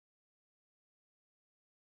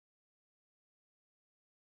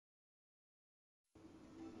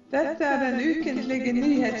Dette den ukentlige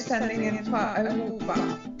nyhetssendingen fra Europa.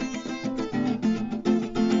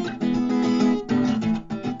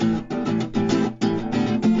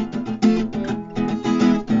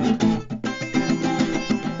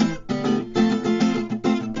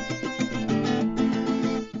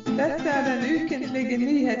 Dette den ukentlige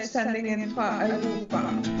nyhetssendingen fra Europa.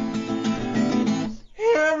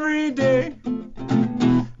 Every day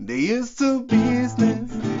there is to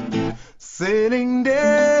business, sitting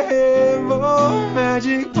there for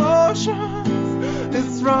magic potions,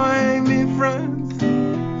 destroying me friends,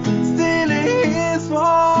 stealing his phone.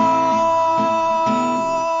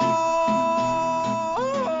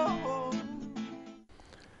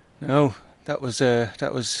 No, that was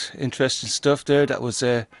interesting stuff there. That was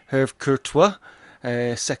Hervé Courtois.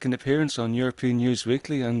 Second appearance on European News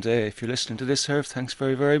Weekly, and if you're listening to this, Herv, thanks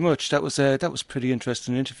very, very much. That was pretty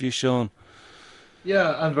interesting interview, Sean.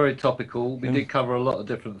 Yeah, and very topical. We did cover a lot of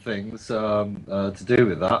different things to do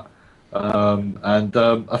with that, and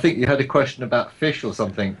I think you had a question about fish or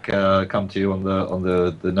something come to you on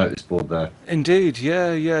the notice board there. Indeed,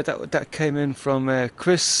 yeah, that came in from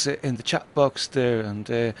Chris in the chat box there,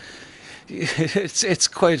 and. It's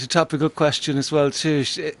quite a topical question as well too.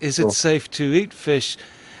 Is it safe to eat fish?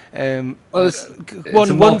 Well, it's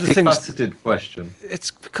a multifaceted question. It's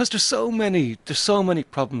because there's so many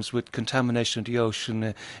problems with contamination of the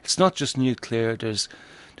ocean. It's not just nuclear. There's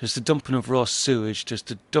the dumping of raw sewage. There's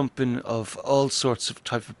the dumping of all sorts of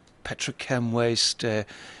type of petrochem waste.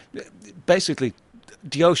 Basically,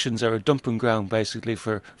 the oceans are a dumping ground basically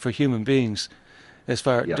for human beings. As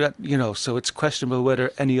far so it's questionable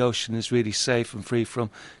whether any ocean is really safe and free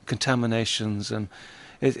from contaminations, and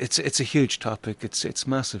it's a huge topic. It's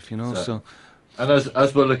massive, So, and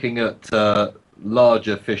as we're looking at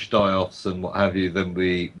larger fish die-offs and what have you than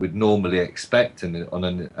we would normally expect on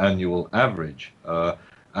an annual average,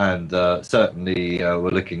 and certainly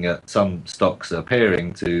we're looking at some stocks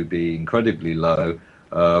appearing to be incredibly low.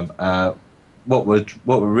 What we're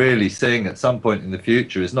really seeing at some point in the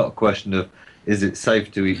future is not a question of is it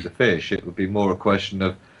safe to eat the fish? It would be more a question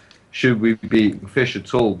of should we be eating fish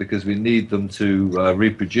at all because we need them to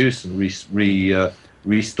reproduce and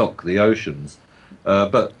restock the oceans.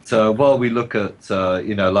 But while we look at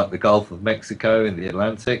like the Gulf of Mexico in the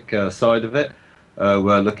Atlantic side of it,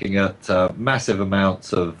 we're looking at massive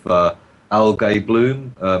amounts of algae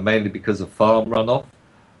bloom, mainly because of farm runoff.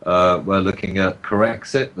 We're looking at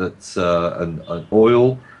Corexit, that's an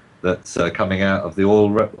oil that's coming out of the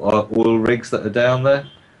oil rigs that are down there.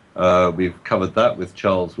 We've covered that with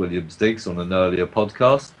Charles Williams-Diggs on an earlier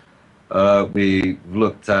podcast. We've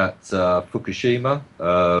looked at Fukushima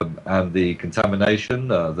and the contamination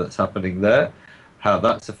that's happening there, how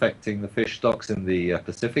that's affecting the fish stocks in the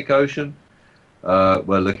Pacific Ocean.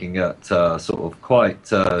 We're looking at sort of quite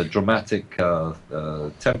dramatic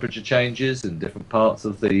temperature changes in different parts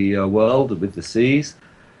of the world with the seas.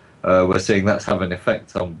 We're seeing that's having an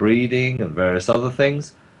effect on breeding and various other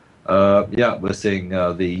things. We're seeing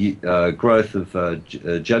the growth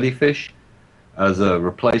of jellyfish as a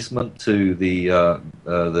replacement to the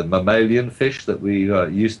mammalian fish that we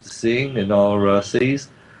used to seeing in our seas.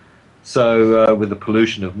 So with the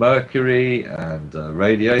pollution of mercury and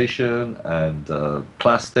radiation and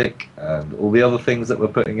plastic and all the other things that we're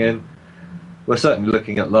putting in, we're certainly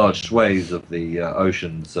looking at large swathes of the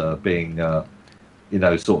oceans being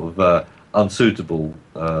sort of unsuitable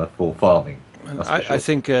for farming. I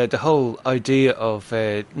think the whole idea of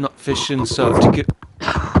not fishing so to get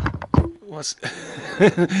what's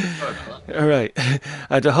all right,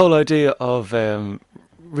 the whole idea of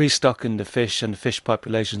restocking the fish and the fish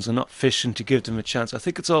populations and not fishing to give them a chance, I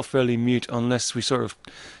think it's all fairly mute unless we sort of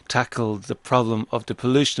tackle the problem of the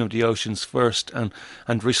pollution of the oceans first and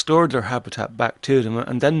restore their habitat back to them,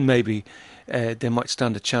 and then maybe they might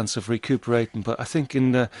stand a chance of recuperating. But I think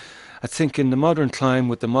in the modern climate,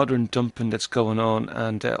 with the modern dumping that's going on,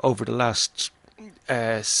 and over the last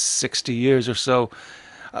 60 years or so,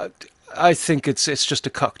 I think it's just a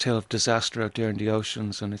cocktail of disaster out there in the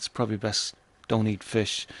oceans, and it's probably best don't eat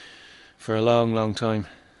fish for a long, long time.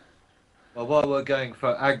 Well, while we're going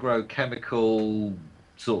for agrochemical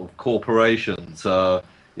sort of corporations, and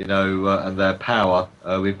their power,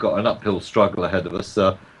 we've got an uphill struggle ahead of us.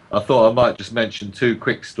 I thought I might just mention two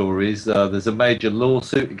quick stories. There's a major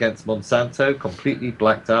lawsuit against Monsanto, completely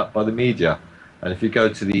blacked out by the media. And if you go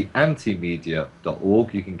to the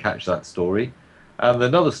antimedia.org, you can catch that story. And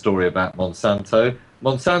another story about Monsanto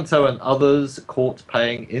and others caught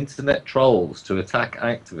paying internet trolls to attack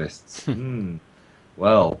activists.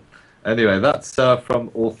 Well, anyway, that's from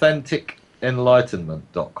authentic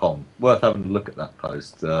enlightenment.com. Worth having a look at that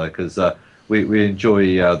post because we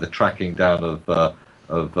enjoy the tracking down of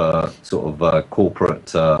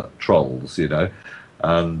corporate trolls, you know,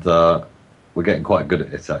 and we're getting quite good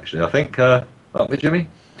at it actually. I think, aren't we, Jimmy?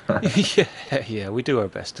 Yeah, we do our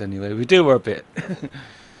best anyway. We do our bit.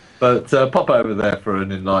 But pop over there for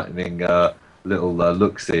an enlightening little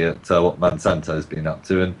look-see at what Monsanto's been up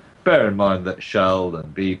to, and bear in mind that Shell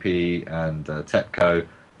and BP and TEPCO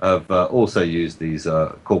have also used these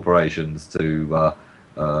corporations to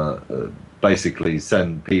basically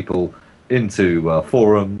send people into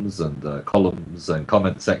forums and columns and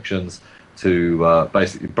comment sections to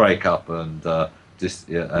basically break up and sort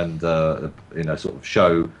of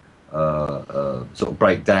show sort of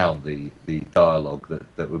break down the dialogue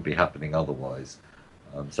that would be happening otherwise.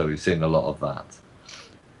 So we've seen a lot of that.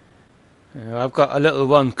 I've got a little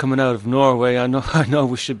one coming out of Norway. I know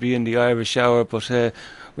we should be in the Irish hour, but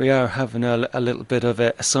we are having a little bit of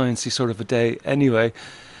a sciencey sort of a day anyway.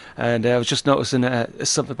 And I was just noticing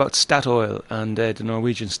something about Statoil and the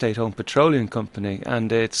Norwegian state-owned petroleum company, and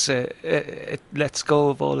it lets go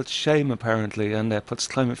of all its shame apparently, and puts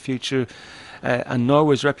climate future and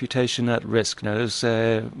Norway's reputation at risk. Now, there's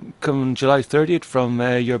coming July 30th from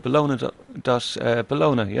your Bologna,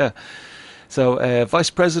 yeah. So,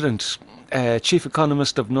 Vice President, Chief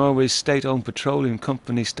Economist of Norway's state-owned petroleum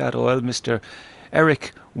company Statoil, Mr.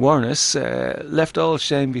 Erik Warnes, left all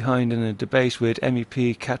shame behind in a debate with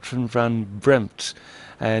MEP Katrin van Bremt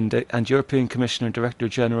and European Commissioner Director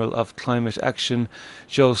General of Climate Action,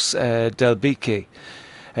 Jos Delbeke.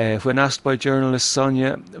 When asked by journalist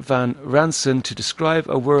Sonia van Ransen to describe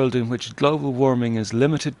a world in which global warming is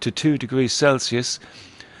limited to 2 degrees Celsius,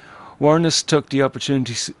 Warnes took the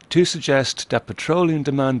opportunity to suggest that petroleum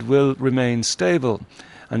demand will remain stable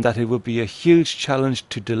and that it would be a huge challenge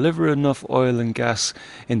to deliver enough oil and gas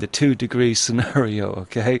in the 2 degree scenario.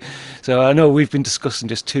 Okay, so I know we've been discussing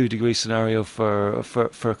this 2 degree scenario for a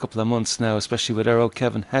couple of months now, especially with our old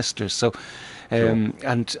Kevin Hester. So. Sure.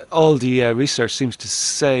 And all the research seems to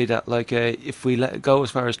say that, like, if we let it go as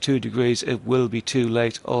far as 2 degrees, it will be too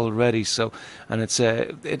late already. So, and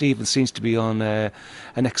it even seems to be on an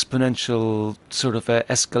exponential sort of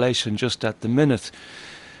escalation just at the minute.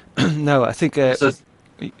 Now, I think. So,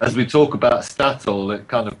 as we talk about Statoil, it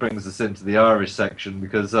kind of brings us into the Irish section,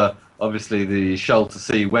 because obviously the Shell to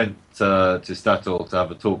Sea went to Statoil to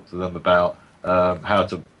have a talk to them about how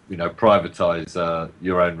to, privatise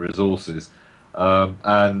your own resources.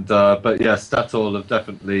 But yeah, Statoil have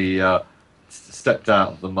definitely stepped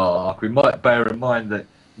out of the mark. We might bear in mind that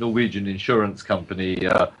Norwegian insurance company,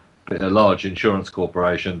 a large insurance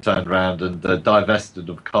corporation, turned around and divested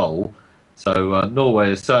of coal. So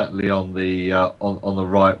Norway is certainly on the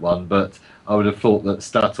right one, but I would have thought that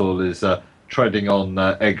Statoil is treading on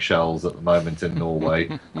eggshells at the moment in Norway,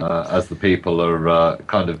 as the people are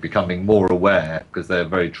kind of becoming more aware, because they're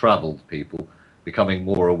very travelled people, becoming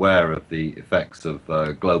more aware of the effects of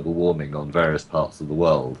global warming on various parts of the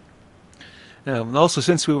world. And also,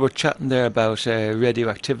 since we were chatting there about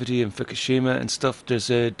radioactivity in Fukushima and stuff, there's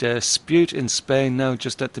a dispute in Spain now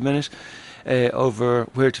just at the minute over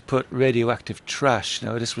where to put radioactive trash.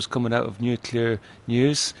 Now, this was coming out of Nuclear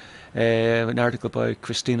News, an article by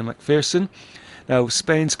Christina McPherson. Now,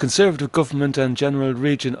 Spain's conservative government and general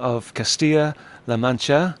region of Castilla-La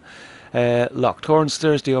Mancha locked horns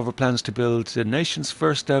Thursday over plans to build the nation's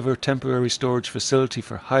first ever temporary storage facility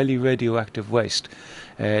for highly radioactive waste.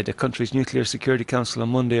 The country's Nuclear Security Council on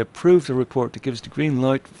Monday approved a report that gives the green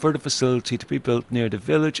light for the facility to be built near the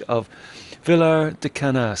village of Vilar de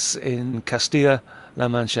Canas in Castilla-La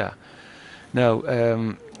Mancha. Now,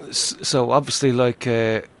 so obviously, like,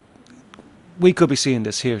 we could be seeing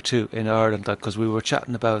this here too in Ireland, because we were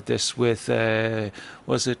chatting about this with who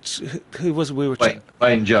was it we were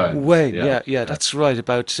Wayne Jones. Wayne, yeah, that's right,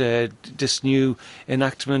 about this new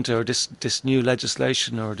enactment, or this new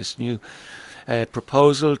legislation, or this new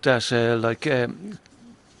proposal that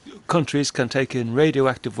countries can take in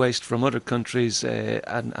radioactive waste from other countries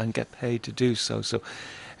and get paid to do so. So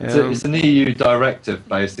it's an EU directive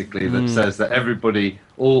basically that says that everybody,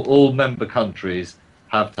 all member countries,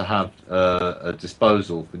 have to have a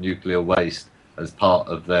disposal for nuclear waste as part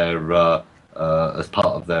of their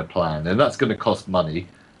plan, and that's going to cost money.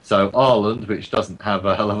 So Ireland, which doesn't have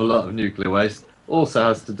a hell of a lot of nuclear waste, also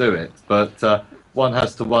has to do it. But one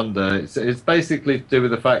has to wonder. It's basically to do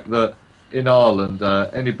with the fact that in Ireland,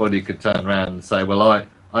 anybody could turn around and say, "Well,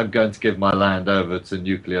 I'm going to give my land over to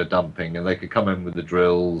nuclear dumping," and they could come in with the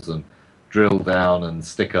drills and drill down and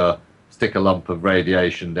stick a lump of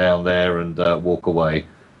radiation down there and walk away,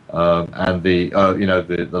 and the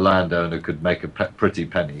landowner could make a pretty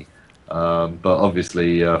penny, but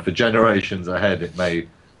obviously for generations ahead it may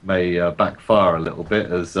backfire a little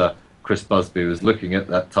bit, as Chris Busby was looking at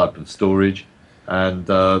that type of storage, and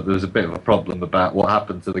there was a bit of a problem about what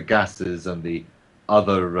happened to the gases and the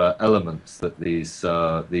other elements that these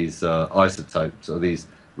isotopes or these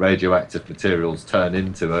radioactive materials turn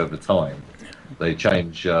into over time. They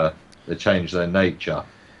change their nature,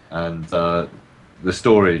 and the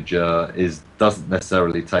storage doesn't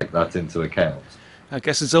necessarily take that into account. I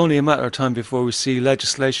guess it's only a matter of time before we see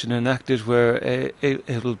legislation enacted where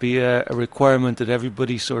it'll be a requirement that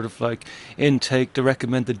everybody sort of like intake the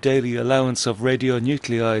recommended daily allowance of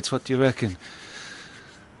radionuclides. What do you reckon?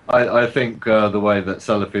 I think the way that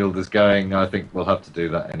Sellafield is going, I think we'll have to do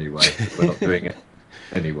that anyway. We're not doing it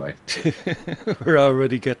anyway. We're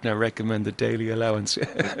already getting our recommended daily allowance.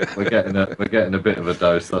 we're getting a bit of a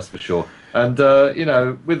dose, that's for sure. And you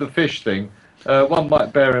know, with the fish thing, one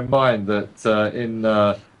might bear in mind that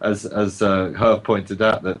as Herb pointed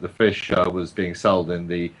out, that the fish was being sold in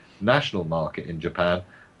the national market in Japan,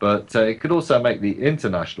 but it could also make the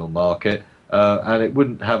international market, and it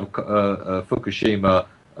wouldn't have a Fukushima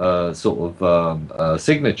sort of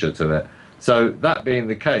signature to it. So that being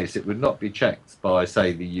the case, it would not be checked by,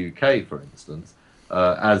 say, the UK, for instance,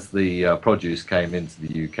 as the produce came into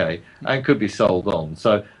the UK, and could be sold on.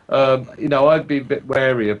 So, you know, I'd be a bit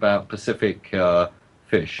wary about Pacific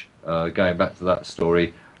fish, going back to that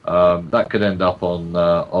story. That could end up on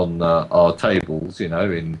our tables, you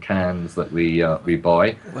know, in cans that we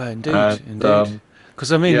buy. Well, indeed.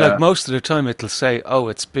 Because, I mean, like most of the time it'll say, oh,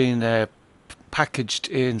 it's been packaged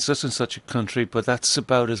in such and such a country, but that's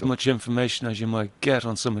about as much information as you might get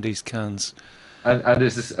on some of these cans. And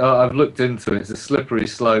it's this, I've looked into it. It's a slippery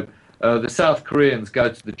slope. The South Koreans go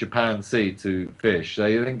to the Japan Sea to fish.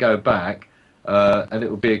 They then go back, and it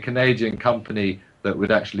would be a Canadian company that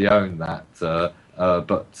would actually own that.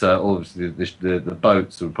 But obviously the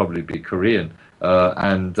boats would probably be Korean,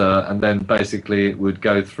 and then basically it would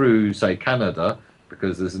go through, say, Canada,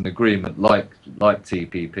 because there's an agreement like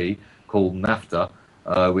TPP called NAFTA,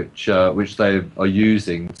 which they are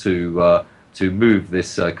using to move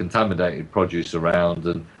this contaminated produce around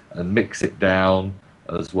and mix it down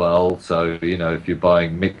as well. So, you know, if you're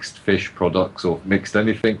buying mixed fish products or mixed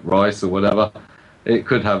anything, rice or whatever, it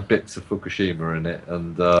could have bits of Fukushima in it,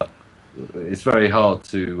 and it's very hard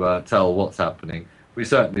to tell what's happening. We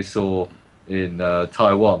certainly saw in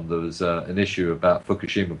Taiwan there was an issue about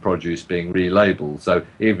Fukushima produce being relabeled. So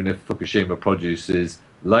even if Fukushima produce is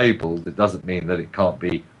labeled, it doesn't mean that it can't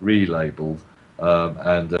be relabeled.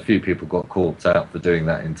 And a few people got caught out for doing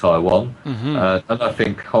that in Taiwan, and I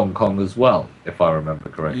think Hong Kong as well, if I remember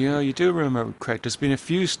correctly. Yeah, you do remember correct. There's been a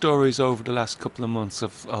few stories over the last couple of months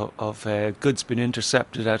of goods being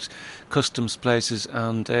intercepted at customs places,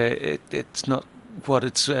 and it's not what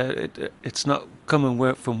it's not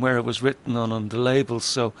coming from where it was written on the labels.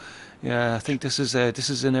 So, yeah, I think this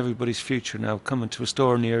is in everybody's future now, coming to a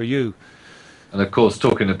store near you. And of course,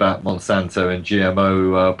 talking about Monsanto and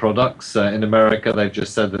GMO products, in America, they've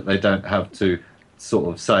just said that they don't have to sort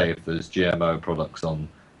of say if there's GMO products on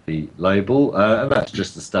the label. And that's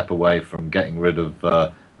just a step away from getting rid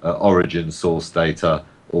of origin source data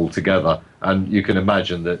altogether. And you can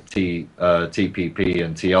imagine that TPP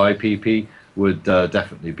and TIPP would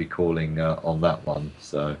definitely be calling on that one.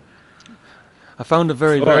 So I found it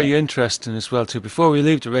very interesting as well, too. Before we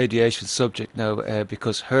leave the radiation subject now,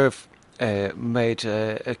 because Herv made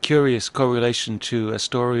a curious correlation to a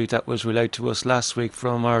story that was relayed to us last week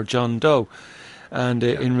from our John Doe, and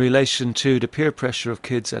in relation to the peer pressure of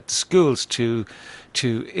kids at the schools to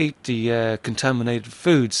eat the contaminated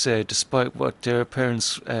foods, despite what their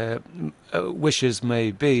parents' wishes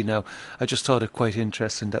may be. Now, I just thought it quite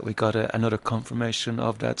interesting that we got another confirmation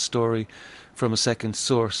of that story from a second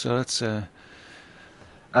source. So that's.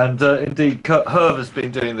 And indeed, Herv has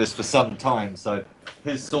been doing this for some time, so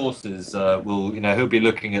his sources he'll be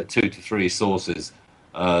looking at 2 to 3 sources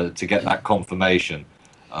to get that confirmation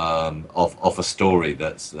of a story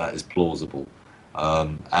that is plausible.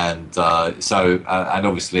 And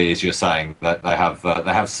obviously, as you're saying, that they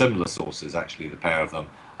have similar sources, actually, the pair of them,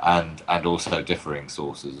 and also differing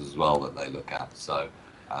sources as well that they look at. So,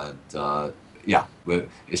 and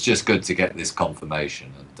it's just good to get this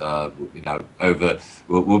confirmation, and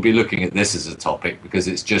we'll be looking at this as a topic because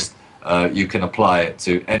it's just you can apply it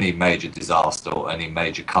to any major disaster or any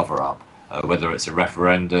major cover-up, whether it's a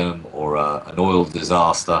referendum or an oil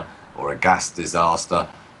disaster or a gas disaster.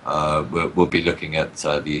 We'll be looking at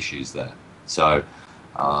the issues there. So,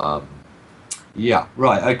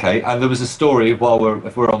 okay. And there was a story if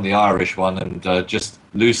we're on the Irish one, and just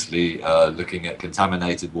loosely looking at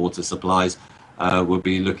contaminated water supplies. We'll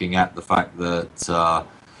be looking at the fact that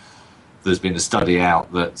there's been a study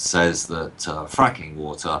out that says that fracking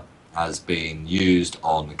water has been used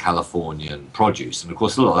on Californian produce, and of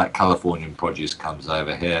course a lot of that Californian produce comes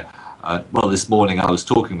over here. Well, this morning I was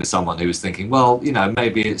talking with someone who was thinking, well, you know,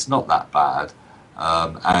 maybe it's not that bad.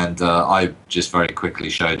 And I just very quickly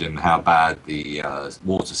showed him how bad the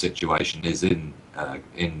water situation is in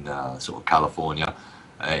sort of California.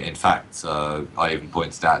 In fact, I even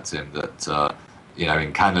pointed out to him that you know,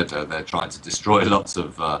 in Canada they're trying to destroy lots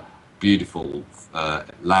of beautiful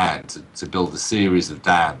land to build a series of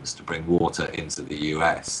dams to bring water into the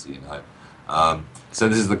US. You know. So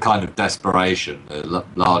this is the kind of desperation,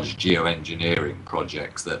 large geoengineering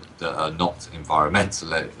projects that are not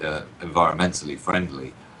environmentally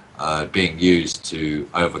friendly, being used to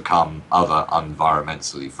overcome other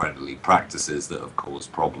environmentally friendly practices that have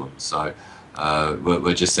caused problems. So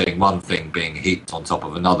we're just seeing one thing being heaped on top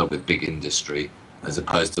of another with big industry, as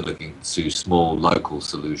opposed to looking to small local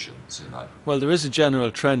solutions, you know. Well, there is a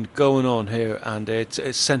general trend going on here, and it's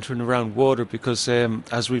centering around water, because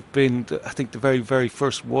as we've been, I think the very, very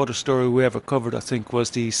first water story we ever covered, I think,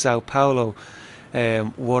 was the Sao Paulo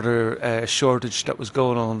water shortage that was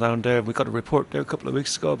going on down there. We got a report there a couple of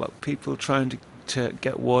weeks ago about people trying to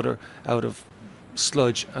get water out of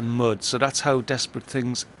sludge and mud. So that's how desperate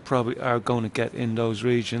things probably are going to get in those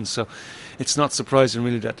regions. So it's not surprising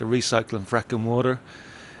really that they're recycling fracking water.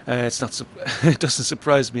 It doesn't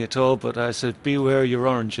surprise me at all, but I said beware your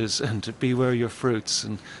oranges and beware your fruits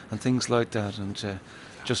and things like that. And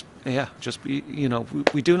just be, you know,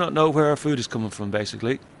 we do not know where our food is coming from,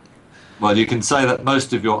 basically. Well, you can say that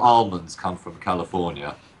most of your almonds come from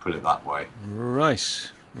California, put it that way.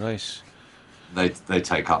 Right. They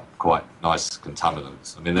take up quite nice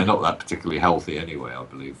contaminants. I mean, they're not that particularly healthy anyway, I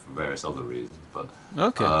believe, for various other reasons. But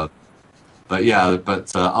okay.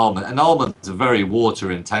 Almonds are very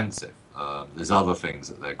water intensive. There's other things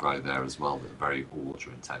that they grow there as well that are very water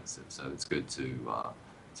intensive. So it's good to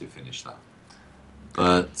finish that.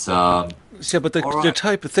 But the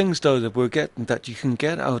type of things though that we're getting, that you can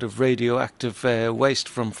get out of radioactive waste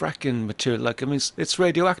from fracking material, like, I mean, it's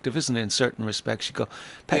radioactive, isn't it? In certain respects, you go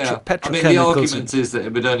petrochemicals. I mean, the argument is that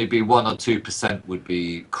it would only be 1 or 2% would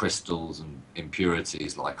be crystals and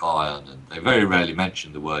impurities like iron, and they very rarely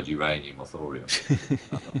mention the word uranium or thorium.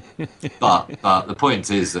 But the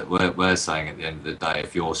point is that we're saying at the end of the day,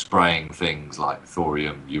 if you're spraying things like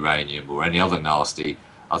thorium, uranium, or any other nasty,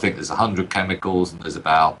 I think there's 100 chemicals, and there's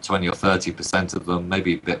about 20 or 30% of them,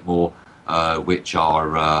 maybe a bit more, which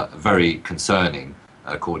are very concerning,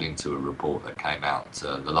 according to a report that came out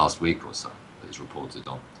the last week or so. It's reported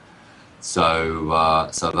on. So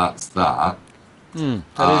that's that.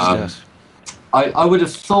 That is. I would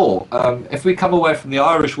have thought, if we come away from the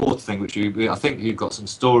Irish water thing, which I think you've got some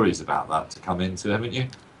stories about that to come into, haven't you?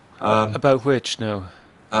 About which now?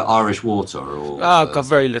 Irish water, or I've got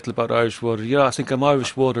very little about Irish water. Yeah, I think I'm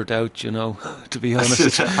Irish watered out, you know, to be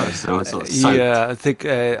honest. Yeah, I think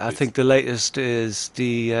the latest is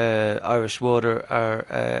the Irish water are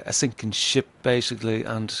a sinking ship, basically,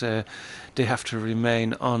 and they have to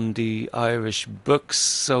remain on the Irish books.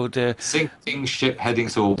 So the sinking ship heading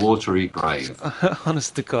to a watery grave.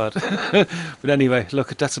 Honest to God. But anyway,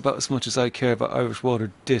 look, that's about as much as I care about Irish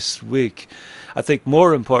water this week. I think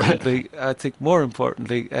more importantly,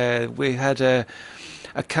 we had a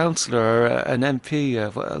councillor, an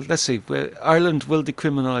MP. Let's see, Ireland will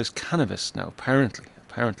decriminalise cannabis now.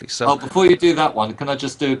 Apparently. So. Oh, before you do that one, can I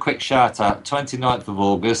just do a quick shout out? 29th of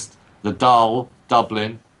August, the Dáil,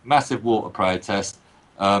 Dublin, massive water protest.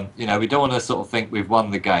 You know, we don't want to sort of think we've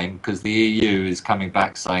won the game, because the EU is coming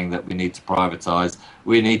back saying that we need to privatise.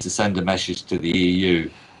 We need to send a message to the EU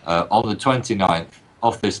on the 29th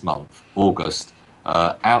of this month, August,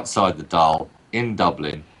 outside the Dáil in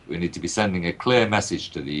Dublin. We need to be sending a clear message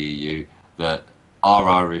to the EU that our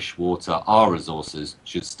Irish water, our resources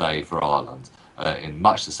should stay for Ireland, in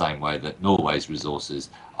much the same way that Norway's resources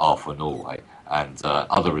are for Norway, and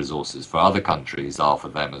other resources for other countries are for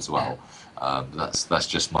them as well. That's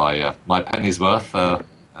just my penny's worth,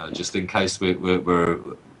 just in case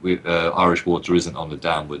Irish water isn't on the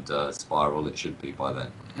downward spiral. It should be by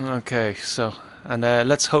then. Okay, so, and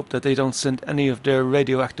let's hope that they don't send any of their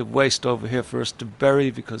radioactive waste over here for us to bury,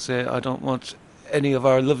 because I don't want any of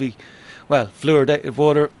our lovely, fluoridated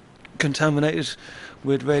water contaminated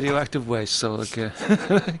with radioactive waste. So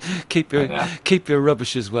keep your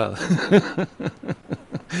rubbish as well.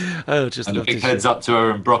 I just and love a big this heads up to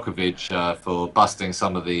Erin Brockovich for busting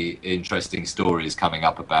some of the interesting stories coming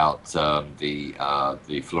up about the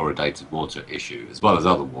fluoridated water issue, as well as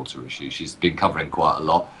other water issues. She's been covering quite a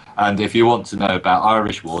lot. And if you want to know about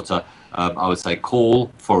Irish water, I would say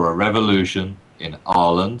call for a revolution in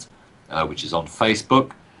Ireland. which is on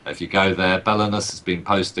Facebook. If you go there, Belinus has been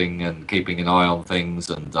posting and keeping an eye on things,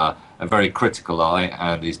 and a very critical eye,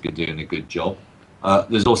 and he's been doing a good job.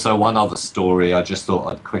 There's also one other story I just thought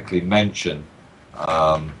I'd quickly mention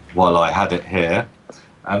while I had it here,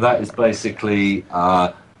 and that is basically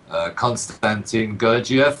Konstantin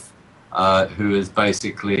Gurdjieff, who has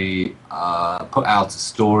basically put out a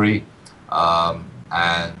story,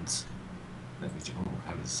 and let me, oh,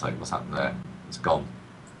 heaven's sake, what's happened there? It's gone.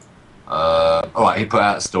 All right, he put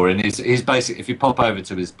out a story, and he's basically, if you pop over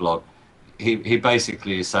to his blog, he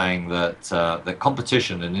basically is saying that that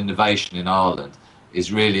competition and innovation in Ireland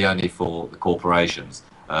is really only for the corporations.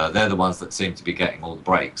 They're the ones that seem to be getting all the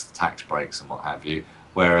breaks, the tax breaks and what have you,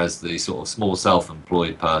 whereas the sort of small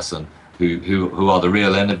self-employed person who are the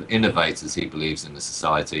real innovators, he believes, in the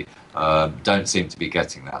society, don't seem to be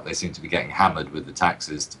getting that. They seem to be getting hammered with the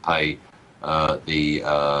taxes to pay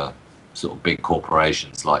the sort of big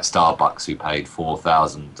corporations like Starbucks, who paid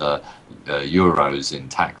 4,000 euros in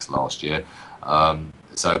tax last year.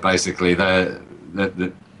 So basically,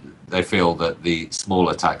 they feel that the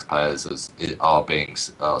smaller taxpayers are being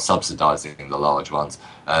subsidising the large ones,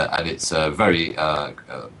 and it's very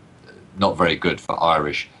not very good for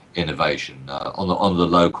Irish innovation on the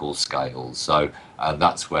local scale. So, and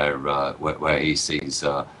that's where he sees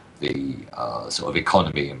the sort of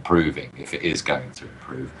economy improving, if it is going to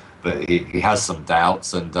improve. But he has some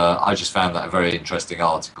doubts, and I just found that a very interesting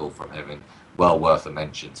article from him, and well worth a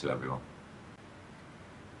mention to everyone.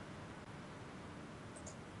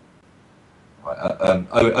 Right,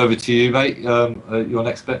 over to you, mate. Your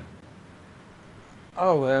next bit.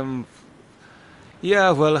 Oh,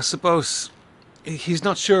 yeah. Well, I suppose he's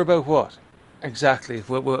not sure about what exactly.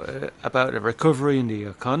 What about a recovery in the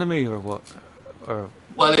economy, or what? Or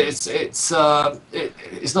well, it's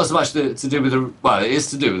not so much to do with the, well, it is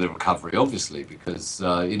to do with the recovery, obviously, because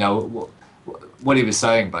you know what he was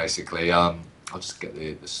saying basically. I'll just get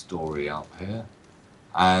the story up here,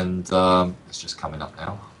 and it's just coming up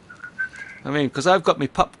now. I mean, because I've got my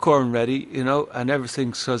popcorn ready, you know, and everything,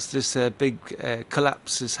 because this big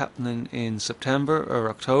collapse is happening in September or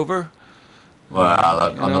October. Well,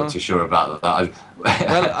 I'm not too sure about that.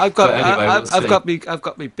 Well, I've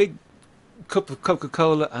got me big cup of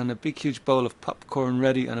Coca-Cola and a big huge bowl of popcorn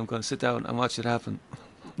ready, and I'm going to sit down and watch it happen.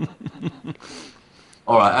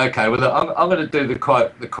 All right, okay. Well, look, I'm going to do the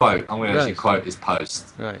quote. I'm going to actually quote his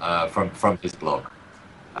post from his blog.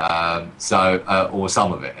 Or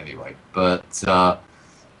some of it anyway. But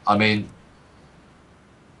I mean,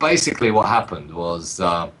 basically what happened was,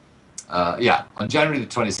 on January the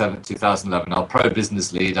 27th, 2011, our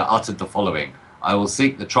pro-business leader uttered the following: "I will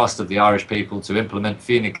seek the trust of the Irish people to implement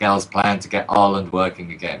Fine Gael's plan to get Ireland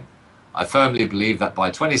working again. I firmly believe that by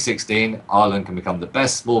 2016, Ireland can become the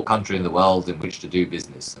best small country in the world in which to do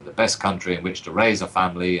business, and the best country in which to raise a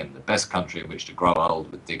family, and the best country in which to grow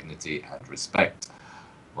old with dignity and respect."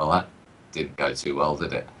 Well, that didn't go too well,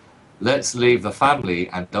 did it? Let's leave the family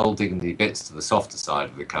and old dignity bits to the softer side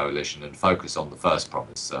of the coalition and focus on the first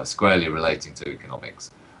promise, squarely relating to economics.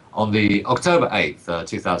 On the October 8th,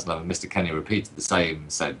 2011, Mr Kenny repeated the same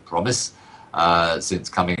said promise. Since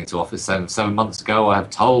coming into office 7 months ago, I have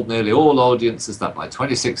told nearly all audiences that by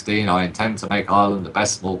 2016 I intend to make Ireland the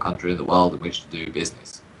best small country in the world in which to do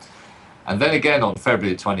business. And then again on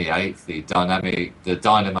February 28th, the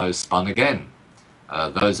dynamo spun again.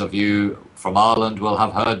 Those of you from Ireland will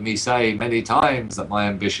have heard me say many times that my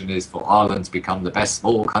ambition is for Ireland to become the best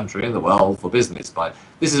small country in the world for business.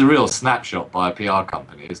 This is a real snapshot by a PR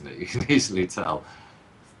company, isn't it? You can easily tell.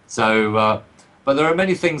 So, but there are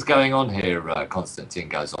many things going on here, Konstantin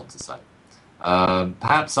goes on to say.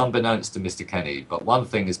 Perhaps unbeknownst to Mr Kenny, but one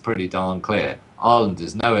thing is pretty darn clear. Ireland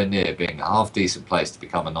is nowhere near being a half-decent place to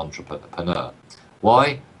become an entrepreneur.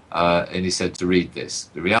 Why? And he said to read this: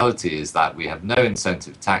 "The reality is that we have no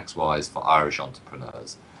incentive tax-wise for Irish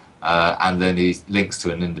entrepreneurs." And then he links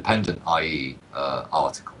to an independent IE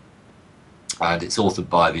article. And it's authored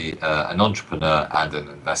by an entrepreneur and an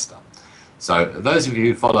investor. So those of you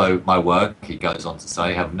who follow my work, he goes on to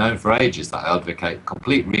say, have known for ages that I advocate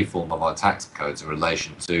complete reform of our tax codes in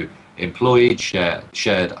relation to employee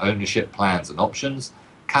shared ownership plans and options,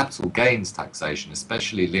 capital gains taxation,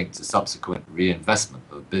 especially linked to subsequent reinvestment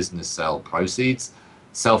of business sale proceeds,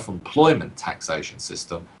 self-employment taxation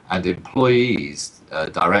system, and employees,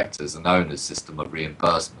 directors and owners system of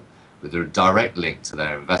reimbursement with a direct link to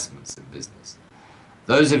their investments in business.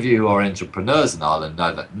 Those of you who are entrepreneurs in Ireland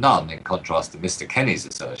know that none, in contrast to Mr Kenny's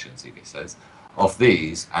assertions, he says, of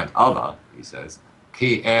these and other, he says,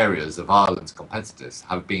 key areas of Ireland's competitiveness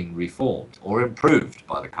have been reformed or improved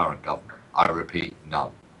by the current government. I repeat,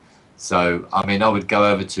 none. So, I mean, I would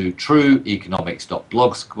go over to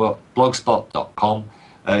trueeconomics.blogspot.com.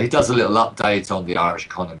 He does a little update on the Irish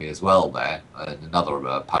economy as well there in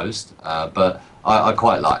another post, but I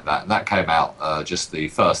quite like that, and that came out just the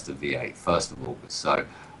 1st of the 8th, 1st of August. So,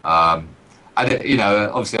 and it, you know,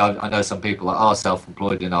 obviously I know some people that are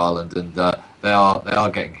self-employed in Ireland, and they are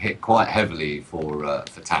getting hit quite heavily for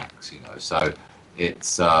tax, you know. So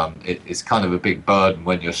it's kind of a big burden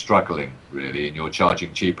when you're struggling really, and you're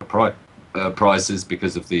charging cheaper prices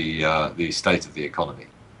because of the state of the economy.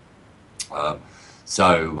 And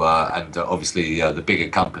obviously the bigger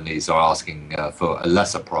companies are asking for a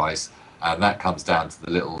lesser price, and that comes down to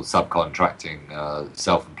the little subcontracting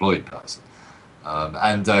self-employed person.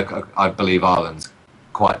 And I believe Ireland's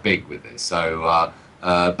quite big with this. So,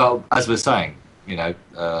 but as we're saying, you know,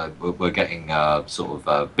 we're getting sort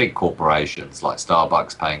of big corporations like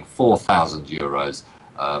Starbucks paying €4,000.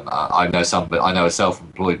 I know a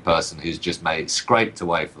self-employed person who's just scraped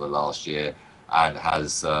away for the last year and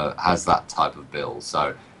has that type of bill.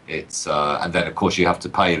 So it's and then of course you have to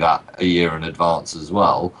pay that a year in advance as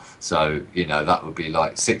well. So you know that would be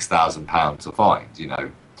like £6,000 to find. You know,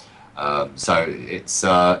 so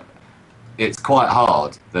it's quite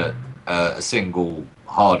hard that a single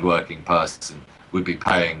hard-working person would be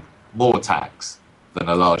paying more tax than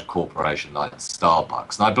a large corporation like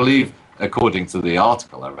Starbucks. And I believe, according to the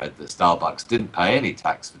article I read, that Starbucks didn't pay any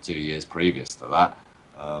tax for 2 years previous to that.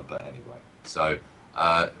 But anyway, so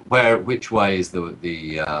which way is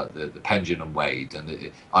the pendulum weighed?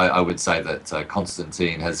 And I would say that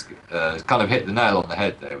Constantine has kind of hit the nail on the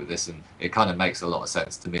head there with this, and it kind of makes a lot of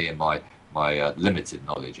sense to me in my limited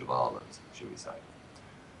knowledge of Ireland, shall we say.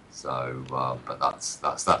 So, but that's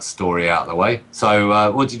that story out of the way.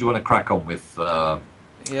 So, what did you want to crack on with? Yeah,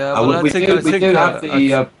 well, we do have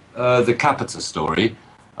the Capita story,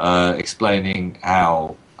 explaining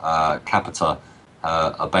how Capita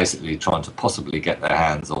are basically trying to possibly get their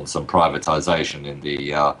hands on some privatisation in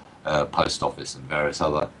the post office and various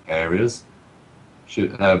other areas.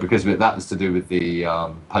 Because that was to do with the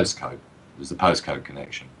postcode. It was the postcode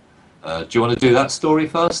connection. Do you want to do that story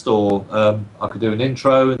first, or I could do an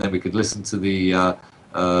intro and then we could listen to the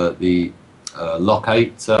Lock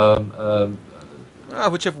 8?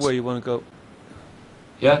 Whichever way you want to go.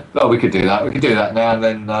 Yeah, well, we could do that. We could do that now, and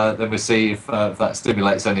then we'll see if that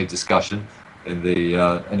stimulates any discussion in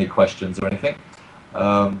the any questions or anything.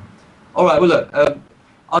 All right. Well, look,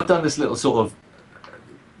 I've done this little sort of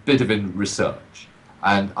bit of research,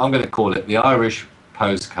 and I'm going to call it the Irish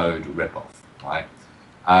postcode ripoff, right?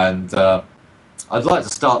 And I'd like to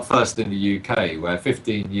start first in the UK, where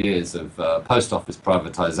 15 years of post office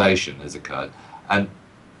privatisation has occurred. And,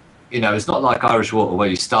 you know, it's not like Irish Water where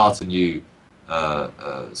you start a new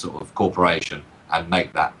sort of corporation and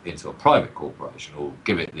make that into a private corporation, or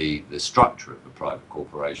give it the structure of a private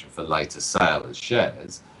corporation for later sale as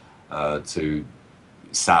shares to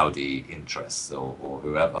Saudi interests or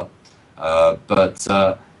whoever. But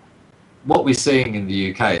what we're seeing in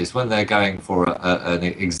the UK is when they're going for an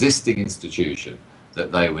existing institution,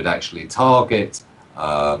 that they would actually target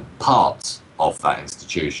parts of that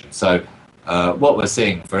institution. So what we're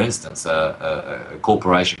seeing, for instance, a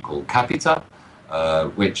corporation called Capita,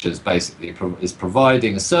 which is basically is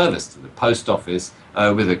providing a service to the post office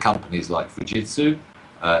with the companies like Fujitsu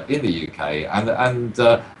in the UK, and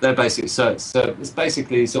they're basically so it's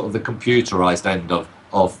basically sort of the computerized end of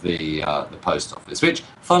the post office, which,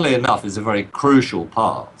 funnily enough, is a very crucial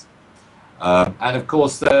part. And of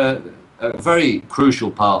course, they're a very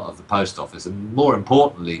crucial part of the post office, and more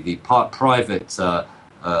importantly, the private sort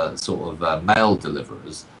of mail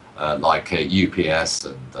deliverers like UPS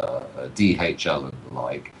and DHL and the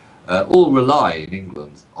like, all rely in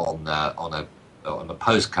England on a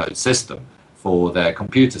postcode system for their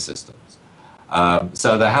computer systems.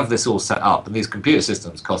 So they have this all set up, and these computer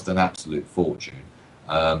systems cost an absolute fortune.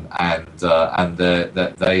 And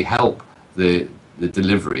they help the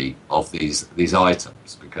delivery of these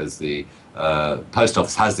items, because the post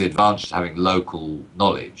office has the advantage of having local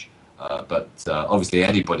knowledge, but obviously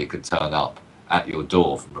anybody could turn up at your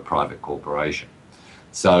door from a private corporation.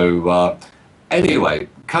 So anyway,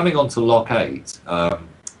 coming on to Lock 8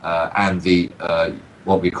 and the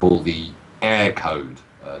what we call the Eircode,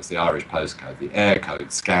 it's the Irish postcode, the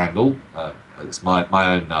Eircode scandal. It's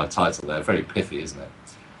my own title there, very pithy, isn't it?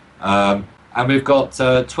 And we've got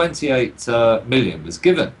 28 million was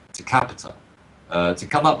given to Capita to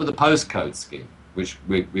come up with a postcode scheme, which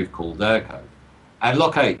we've called Eircode. And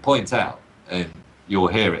Lock 8 point out, and you'll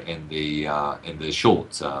hear it in the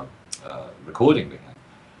short recording we had,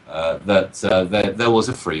 that there was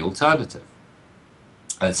a free alternative,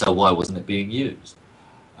 and so why wasn't it being used?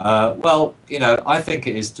 Well, I think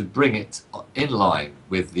it is to bring it in line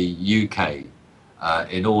with the UK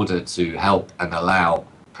in order to help and allow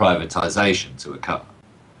privatisation to occur.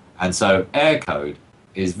 And so Eircode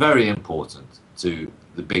is very important to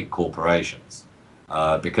the big corporations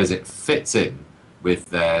because it fits in with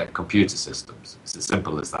their computer systems. It's as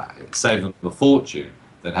simple as that. It saves them a fortune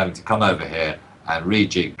than having to come over here and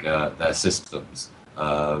rejig their systems,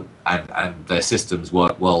 and their systems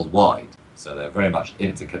work worldwide. So they're very much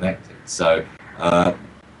interconnected. So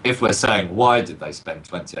if we're saying why did they spend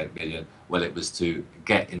 28 million, well, it was to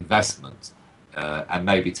get investment and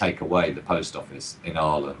maybe take away the post office in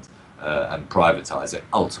Ireland and privatise it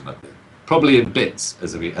ultimately, probably in bits,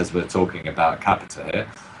 as we're talking about Capita here.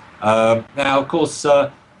 Now, of course,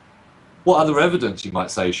 what other evidence you might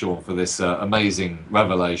say, Sean, for this amazing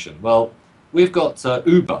revelation? Well, we've got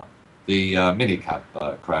Uber, the minicab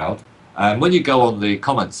crowd. And when you go on the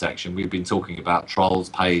comment section, we've been talking about trolls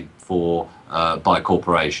paid for by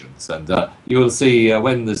corporations. And you will see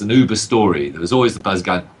when there's an Uber story, there was always the buzz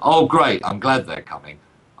going, oh, great, I'm glad they're coming.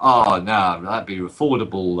 Oh, no, that'd be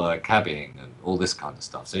affordable cabbing and all this kind of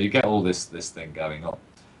stuff. So you get all this thing going on.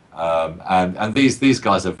 And these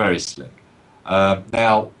guys are very slick.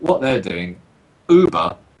 Now, what they're doing,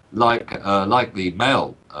 Uber, like the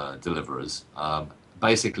mail deliverers,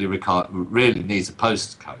 basically really needs a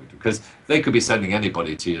postcode because they could be sending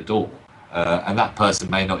anybody to your door, and that person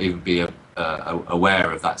may not even be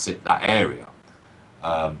aware of that area.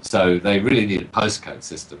 So they really need a postcode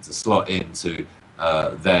system to slot into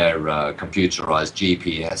their computerized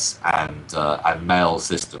GPS and mail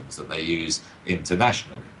systems that they use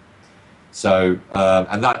internationally. So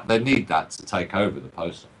and that they need that to take over the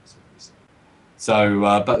post office. So,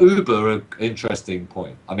 but Uber, an interesting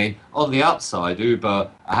point. I mean, on the upside, Uber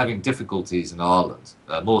are having difficulties in Ireland,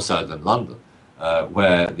 more so than London,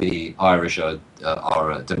 where the Irish are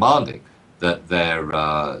demanding that their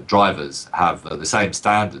drivers have the same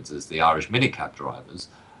standards as the Irish minicab drivers.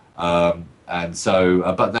 And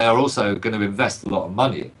so, but they are also going to invest a lot of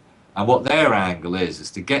money. And what their angle is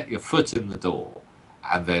to get your foot in the door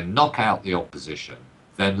and then knock out the opposition,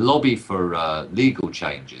 then lobby for legal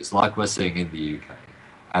changes like we're seeing in the UK,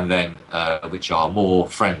 and then which are more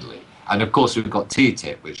friendly. And of course we've got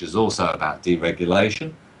TTIP, which is also about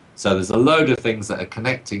deregulation. So there's a load of things that are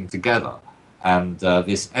connecting together, and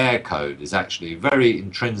this Eircode is actually very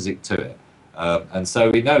intrinsic to it. And so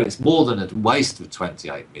we know it's more than a waste of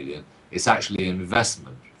 28 million. It's actually an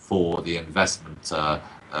investment for the investment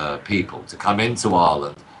people to come into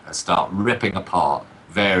Ireland and start ripping apart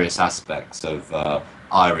various aspects of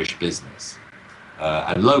Irish business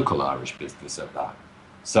and local Irish business at that.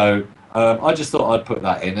 So I just thought I'd put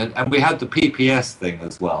that in. And we had the PPS thing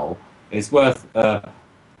as well. It's worth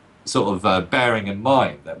sort of bearing in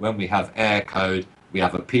mind that when we have Eircode, we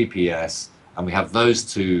have a PPS, and we have those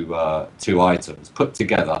two items put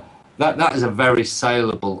together, that is a very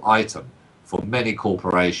saleable item for many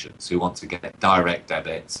corporations who want to get direct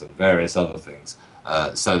debits and various other things.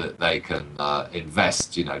 So that they can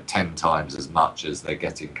invest, 10 times as much as they're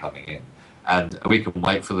getting coming in. And we can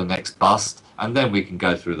wait for the next bust, and then we can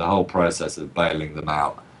go through the whole process of bailing them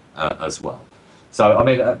out as well. So, I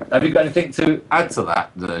mean, have you got anything to add to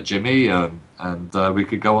that, Jimmy? And we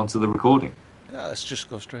could go on to the recording. Yeah, let's just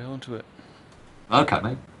go straight on to it. Okay,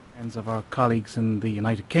 mate. Of our colleagues in the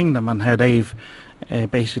United Kingdom and how they've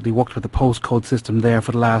basically worked with the postcode system there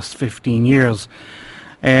for the last 15 years.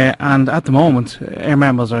 And at the moment, Air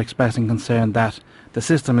members are expressing concern that the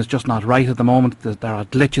system is just not right at the moment, that there are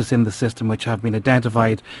glitches in the system which have been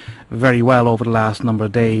identified very well over the last number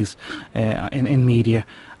of days in media.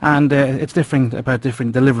 And it's about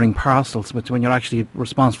delivering parcels, but when you're actually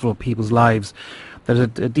responsible for people's lives, there's a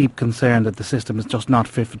deep concern that the system is just not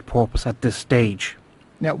fit for purpose at this stage.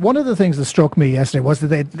 Now, one of the things that struck me yesterday was that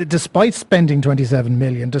they, despite spending 27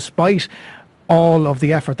 million, despite all of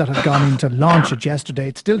the effort that had gone into launch it yesterday,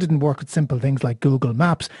 it still didn't work with simple things like Google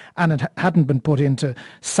Maps, and it hadn't been put into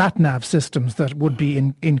sat-nav systems that would be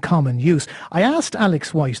in common use. I asked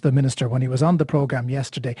Alex White, the Minister, when he was on the programme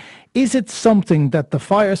yesterday, is it something that the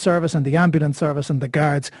fire service and the ambulance service and the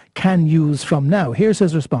guards can use from now? Here's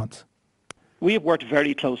his response. We have worked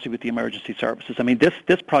very closely with the emergency services. I mean,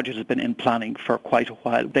 this project has been in planning for quite a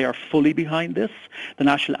while. They are fully behind this. The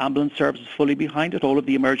National Ambulance Service is fully behind it. All of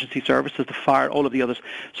the emergency services, the fire, all of the others.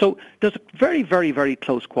 So there's a very, very, very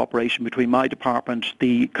close cooperation between my department,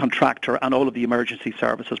 the contractor, and all of the emergency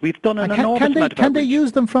services. We've done an enormous amount of outreach. Can they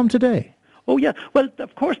use them from today? Oh yeah, well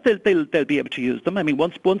of course they'll be able to use them. I mean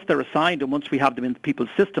once they're assigned and once we have them in people's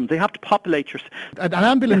systems, they have to populate your... An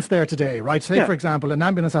ambulance there today, right? Say for example an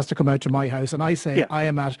ambulance has to come out to my house and I say I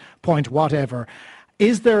am at point whatever.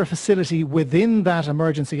 Is there a facility within that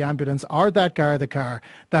emergency ambulance or that Garda car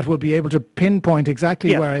that will be able to pinpoint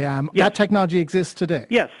exactly where I am? Yes. That technology exists today?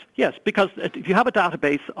 Yes, because if you have a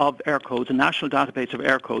database of Eircodes, a national database of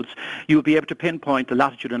Eircodes, you will be able to pinpoint the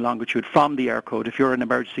latitude and longitude from the Eircode. If you're an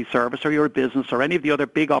emergency service or you're a business or any of the other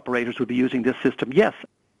big operators will be using this system, yes.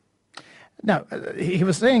 Now, he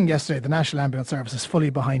was saying yesterday the National Ambulance Service is fully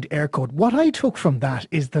behind Eircode. What I took from that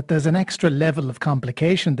is that there's an extra level of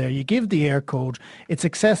complication there. You give the Eircode, it's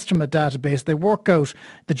accessed from a database, they work out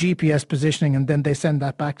the GPS positioning and then they send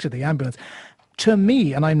that back to the ambulance. To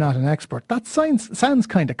me, and I'm not an expert, that sounds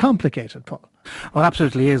kind of complicated, Paul. Well,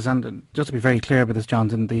 absolutely is. And just to be very clear about this,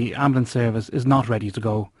 Jonathan, the ambulance service is not ready to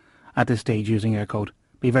go at this stage using Eircode.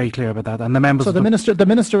 Be very clear about that. And the members. So the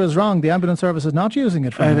minister is wrong. The ambulance service is not using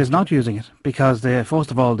it. It is not using it because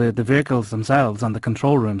first of all, the vehicles themselves and the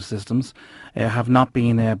control room systems have not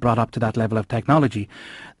been brought up to that level of technology.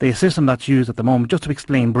 The system that's used at the moment, just to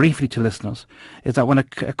explain briefly to listeners, is that when a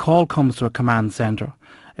call comes to a command centre,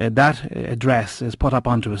 that address is put up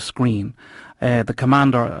onto a screen. The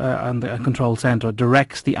commander and the control centre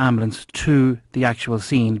directs the ambulance to the actual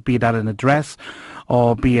scene, be that an address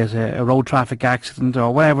or be it a road traffic accident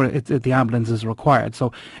or whatever the ambulance is required.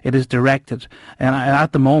 So it is directed. And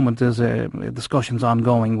at the moment there's discussions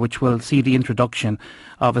ongoing which will see the introduction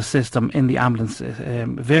of a system in the ambulance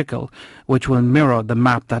vehicle which will mirror the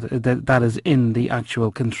map that is in the actual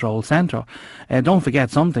control centre. Don't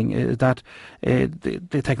forget something, is that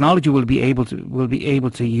the technology will be able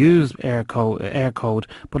to use Eircode,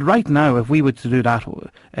 but right now if we were to do that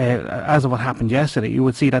as of what happened yesterday, you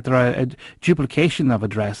would see that there are a duplication of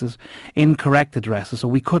addresses, incorrect addresses, so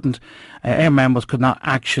we couldn't, our members could not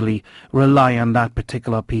actually rely on that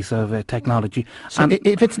particular piece of technology. So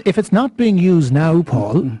if it's not being used now,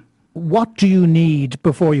 Paul, what do you need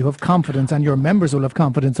before you have confidence and your members will have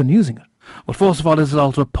confidence in using it? Well, first of all, this is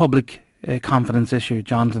also a public confidence issue,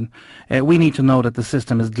 Jonathan. We need to know that the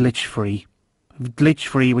system is glitch-free.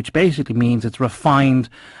 Glitch-free, which basically means it's refined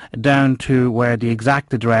down to where the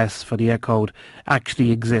exact address for the Eircode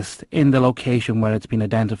actually exists in the location where it's been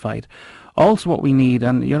identified. Also what we need,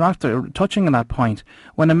 and you're after touching on that point,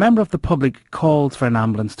 when a member of the public calls for an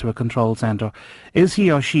ambulance to a control centre, is he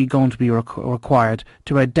or she going to be required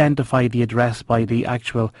to identify the address by the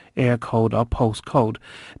actual Eircode or postcode?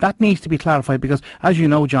 That needs to be clarified because, as you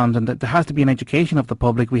know, Jonathan, that there has to be an education of the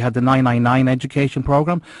public. We had the 999 education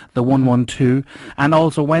programme, the 112, and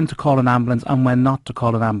also when to call an ambulance and when not to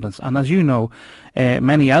call an ambulance. And as you know,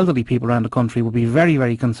 many elderly people around the country will be very,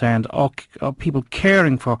 very concerned, or people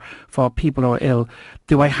caring for people who are ill.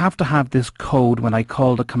 Do I have to have this code when I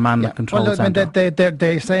call the command and control centre?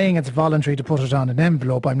 They're saying it's voluntary to put it on an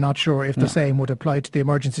envelope. I'm not sure if the same would apply to the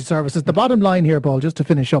emergency services. The bottom line here, Paul, just to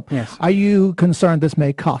finish up, are you concerned this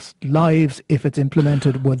may cost lives if it's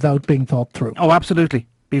implemented without being thought through? Oh, absolutely.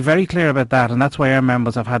 Be very clear about that, and that's why our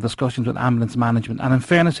members have had discussions with ambulance management. And in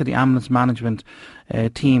fairness to the ambulance management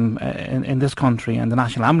team in this country and the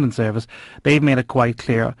National Ambulance Service, they've made it quite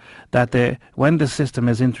clear that when the system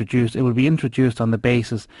is introduced, it will be introduced on the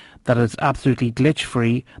basis that it's absolutely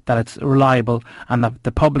glitch-free, that it's reliable, and that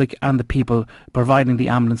the public and the people providing the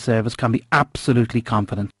ambulance service can be absolutely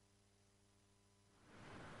confident.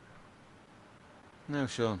 Now,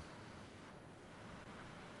 Sean.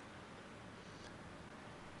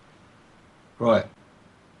 Right.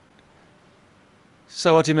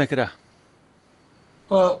 So what do you make of that?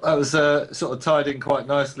 Well, that was sort of tied in quite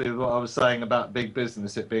nicely with what I was saying about big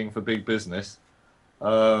business, it being for big business.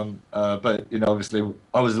 But, you know, obviously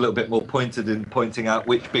I was a little bit more pointed in pointing out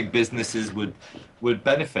which big businesses would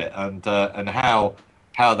benefit and how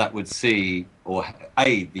that would see or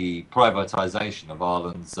aid the privatisation of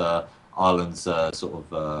Ireland's sort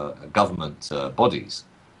of government bodies,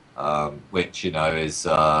 which, you know,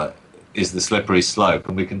 is the slippery slope.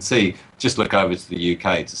 And we can see, just look over to the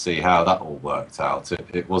UK to see how that all worked out.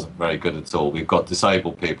 It wasn't very good at all. We've got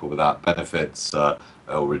disabled people without benefits or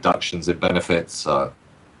reductions in benefits,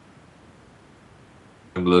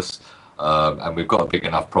 homeless, and we've got a big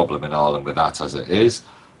enough problem in Ireland with that as it is.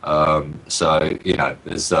 So, you know,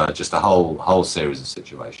 there's just a whole series of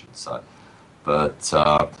situations. So, but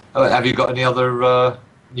have you got any other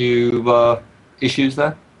new issues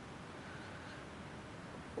there?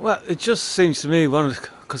 Well, it just seems to me,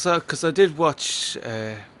 because I did watch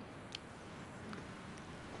the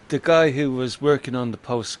guy who was working on the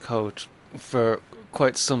postcode for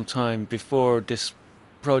quite some time before this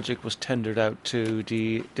project was tendered out to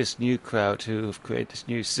this new crowd who have created this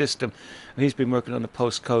new system. And he's been working on the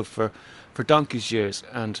postcode for donkey's years,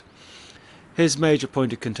 and his major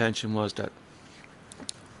point of contention was that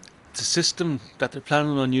the system that they're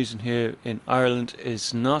planning on using here in Ireland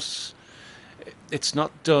is not. It's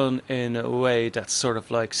not done in a way that's sort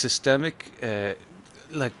of like systemic,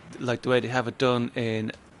 like the way they have it done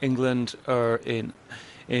in England or in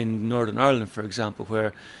Northern Ireland, for example,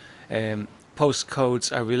 where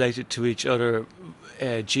postcodes are related to each other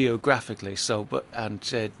geographically. So,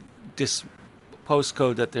 this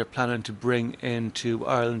postcode that they're planning to bring into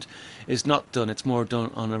Ireland is not done. It's more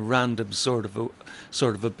done on a random sort of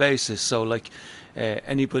a basis. So, like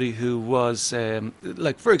anybody who was,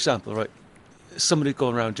 like for example, right, somebody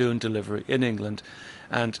going around doing delivery in England,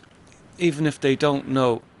 and even if they don't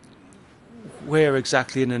know where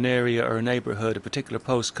exactly in an area or a neighbourhood a particular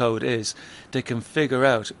postcode is, they can figure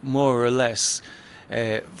out more or less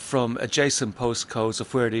from adjacent postcodes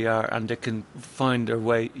of where they are, and they can find their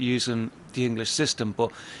way using the English system.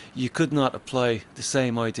 But you could not apply the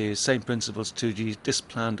same ideas, same principles to this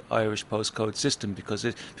planned Irish postcode system because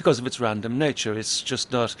of its random nature. It's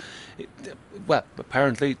just not. Well,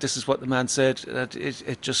 apparently this is what the man said, that it's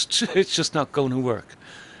just not going to work.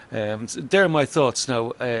 So there are my thoughts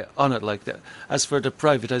now on it. Like that. As for the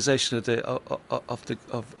privatisation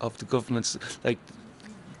of the governments, like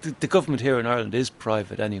the government here in Ireland is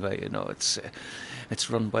private anyway. You know, it's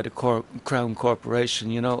run by the Crown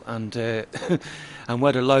Corporation. You know, and and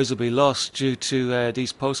whether lives will be lost due to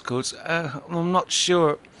these postcodes, I'm not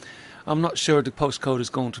sure. I'm not sure the postcode is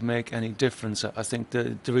going to make any difference. I think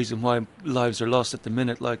the reason why lives are lost at the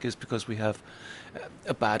minute, like, is because we have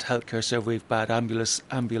a bad healthcare service, we have bad ambulance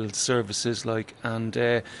services, like,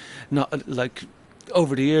 and not like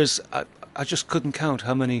over the years. I just couldn't count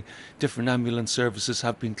how many different ambulance services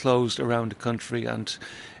have been closed around the country, and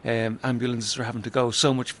ambulances are having to go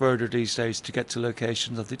so much further these days to get to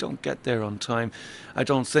locations that they don't get there on time. I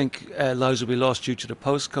don't think lives will be lost due to the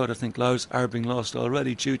postcode. I think lives are being lost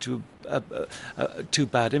already due to too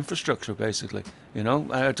bad infrastructure, basically. You know,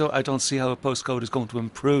 I don't see how a postcode is going to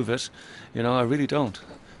improve it. You know, I really don't.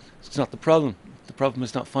 It's not the problem. The problem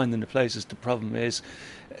is not finding the places. The problem is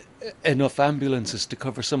enough ambulances to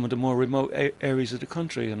cover some of the more remote areas of the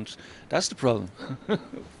country, and that's the problem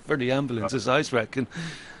for the ambulances, I reckon.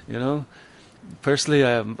 You know, personally,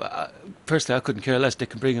 I couldn't care less. They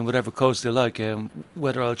can bring in whatever codes they like.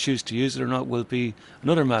 Whether I'll choose to use it or not will be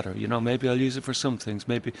another matter. You know, maybe I'll use it for some things.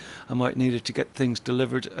 Maybe I might need it to get things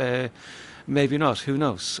delivered. Maybe not. Who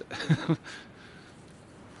knows?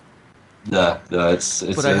 No, it's.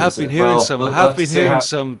 But I have been hearing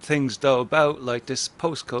some things though about like this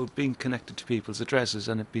postcode being connected to people's addresses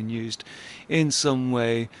and it being used in some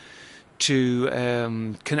way to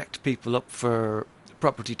connect people up for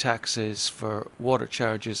property taxes, for water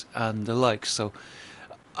charges, and the like. So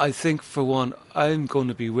I think, for one, I'm going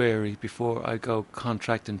to be wary before I go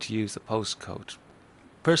contracting to use the postcode.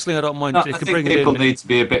 Personally, I don't mind. No, I think people need to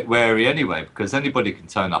be a bit wary anyway, because anybody can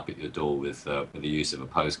turn up at your door with the use of a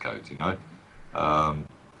postcode. You know,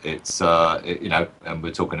 you know, and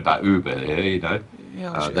we're talking about Uber here. You know,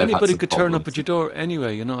 yeah, anybody could turn up at your door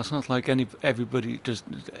anyway. You know, it's not like everybody's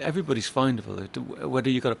findable, whether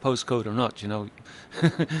you got a postcode or not. You know,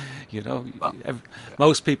 you know,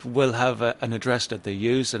 most people will have an address that they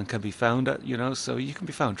use and can be found at. You know, so you can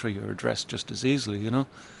be found through your address just as easily. You know.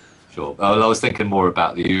 Sure. Well, I was thinking more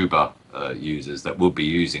about the Uber users that would be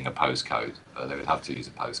using a postcode. They would have to use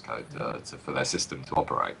a postcode for their system to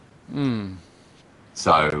operate. Mm.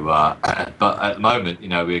 So, but at the moment, you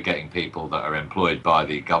know, we're getting people that are employed by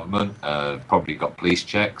the government, probably got police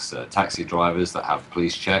checks, taxi drivers that have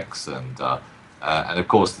police checks, and of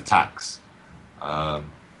course the tax. The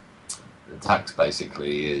tax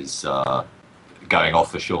basically is going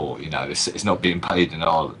off the shore. You know, it's not being paid in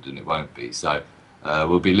Ireland, and it won't be. So.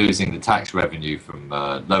 We'll be losing the tax revenue from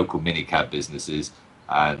local minicab businesses,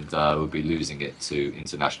 and we'll be losing it to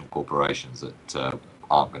international corporations that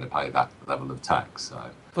aren't going to pay that level of tax.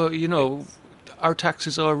 So. But, you know, our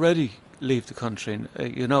taxes already leave the country.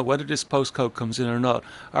 You know, whether this postcode comes in or not,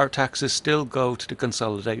 our taxes still go to the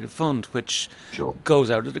Consolidated Fund, which Sure.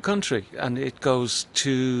 goes out of the country, and it goes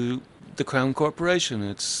to the Crown Corporation.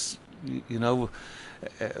 It's, you know...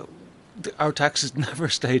 our taxes never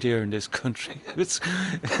stayed here in this country. It's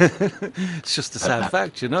just a sad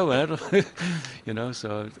fact, you know. You know,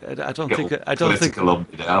 so I don't think. Political on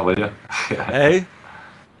me now, will you? Hey,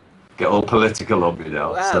 get all political on me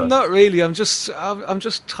now. Well, so. Not really. I'm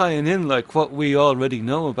just tying in like what we already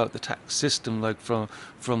know about the tax system, like from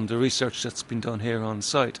the research that's been done here on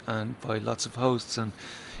site and by lots of hosts, and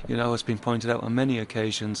it's been pointed out on many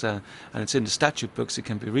occasions, and it's in the statute books. It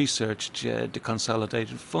can be researched. The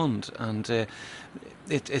Consolidated Fund, and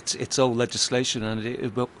it's old legislation, and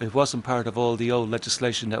it wasn't part of all the old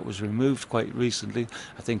legislation that was removed quite recently.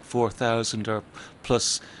 I think 4,000 or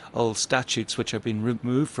plus old statutes which have been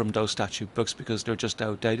removed from those statute books because they're just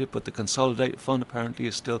outdated, but the Consolidated Fund apparently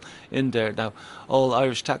is still in there. Now, all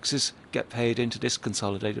Irish taxes get paid into this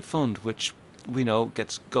Consolidated Fund, which we know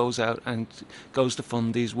goes out and goes to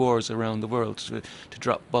fund these wars around the world, to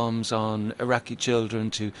drop bombs on Iraqi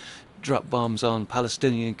children, to drop bombs on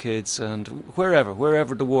Palestinian kids, and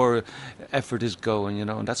wherever the war effort is going,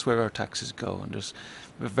 and that's where our taxes go, and there's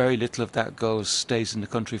very little of that stays in the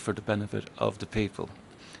country for the benefit of the people.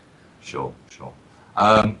 Sure.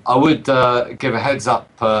 I would give a heads up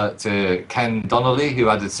to Ken Donnelly, who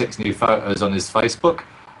added 6 new photos on his Facebook,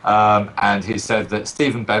 and he said that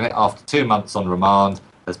Stephen Bennett, after 2 months on remand,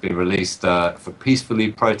 has been released for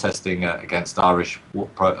peacefully protesting against Irish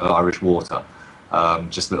water.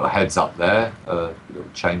 Just a little heads up there, a little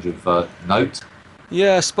change of note.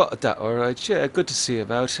 Yeah, I spotted that, all right. Yeah, good to see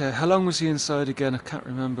about. How long was he inside again? I can't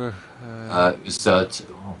remember. It was, sorry,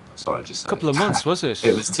 I just said a couple of months, was it?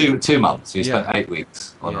 It was 2 months. He spent 8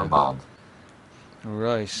 weeks on remand.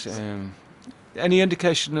 Right. Any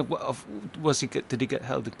indication of did he get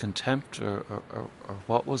held in contempt, or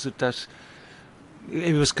what was it that?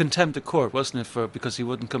 It was contempt of court, wasn't it, because he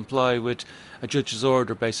wouldn't comply with a judge's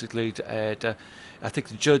order, basically. I think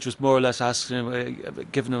the judge was more or less asking him,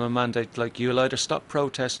 giving him a mandate, like, you'll either stop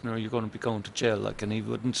protesting or you're going to be going to jail, like, and he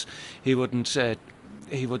wouldn't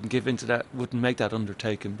give into that, wouldn't make that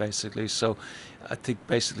undertaking, basically. So I think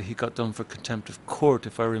basically he got done for contempt of court,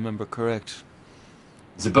 if I remember correct.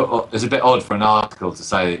 It's a bit odd for an article to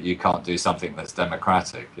say that you can't do something that's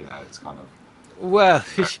democratic. It's kind of. Well,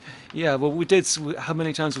 yeah. Well, we did. How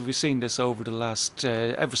many times have we seen this over the last?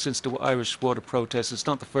 Ever since the Irish water protest, it's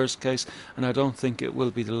not the first case, and I don't think it will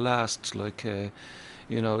be the last. Like,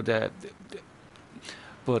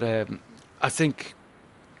 but I think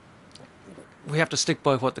we have to stick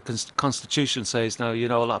by what the Constitution says. Now, a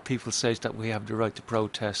lot of people say that we have the right to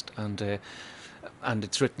protest, and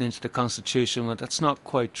it's written into the Constitution. Well, that's not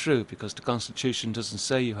quite true, because the Constitution doesn't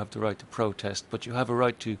say you have the right to protest, but you have a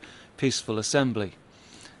right to peaceful assembly.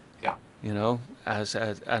 Yeah. As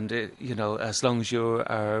long as you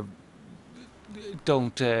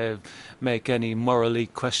don't make any morally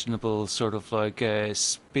questionable sort of like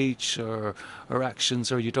speech or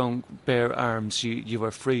actions, or you don't bear arms, you are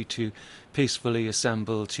free to peacefully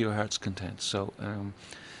assemble to your heart's content. So,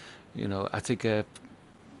 I think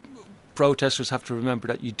protesters have to remember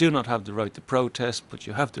that you do not have the right to protest, but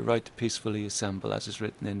you have the right to peacefully assemble, as is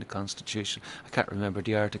written in the Constitution. I can't remember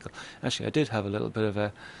the article. Actually, I did have a little bit of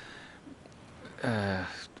a... I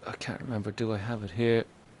can't remember. Do I have it here?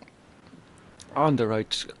 On the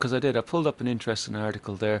right, because I pulled up an interesting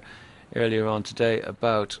article there earlier on today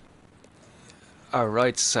about our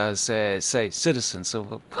rights as, say, citizens.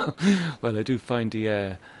 So, well, I do find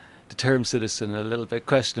the term citizen a little bit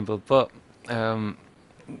questionable, but...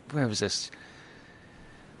 where was this?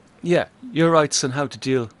 Yeah, your rights on how to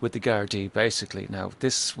deal with the Gardaí, basically. Now,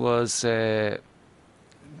 this was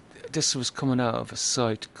coming out of a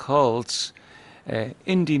site called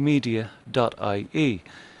indiemedia.ie.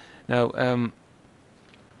 Now,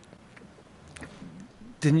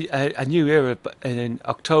 a new era in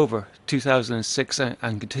October 2006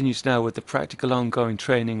 and continues now with the practical ongoing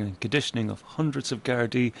training and conditioning of hundreds of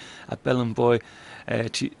Gardaí at Bellenboy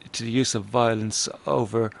to the use of violence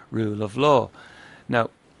over rule of law.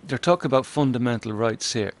 Now, they're talking about fundamental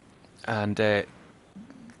rights here, and they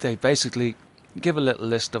basically give a little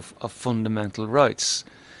list of fundamental rights.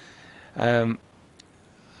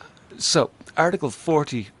 So, Article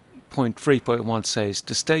 40.3.1 says,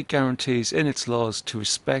 the state guarantees in its laws to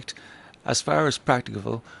respect, as far as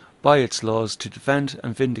practicable, by its laws to defend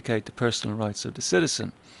and vindicate the personal rights of the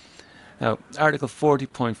citizen. Now, Article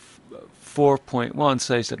 40.4.1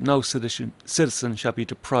 says that no citizen shall be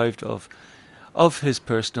deprived of his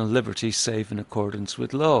personal liberty save in accordance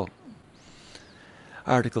with law.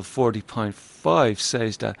 Article 40.5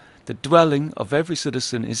 says that the dwelling of every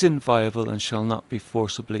citizen is inviolable and shall not be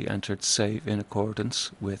forcibly entered save in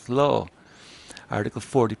accordance with law. Article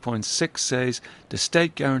 40.6 says the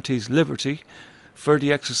state guarantees liberty for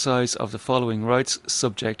the exercise of the following rights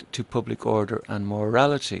subject to public order and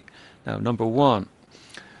morality. Now, number 1,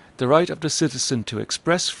 the right of the citizen to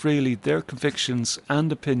express freely their convictions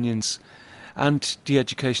and opinions and the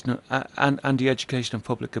education of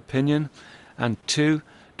public opinion. And 2,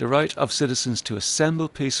 the right of citizens to assemble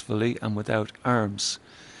peacefully and without arms,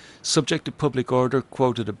 subject to public order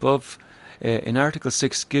quoted above, in Article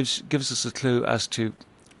 6 gives us a clue as to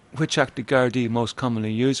which Act of Gardaí most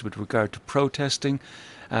commonly used with regard to protesting.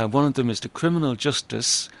 One of them is the Criminal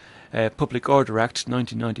Justice Public Order Act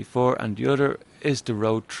 1994, and the other is the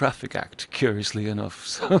Road Traffic Act, curiously enough.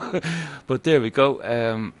 So, but there we go.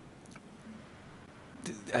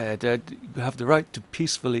 You have the right to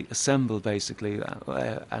peacefully assemble, basically,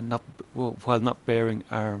 and not while not bearing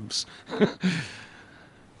arms.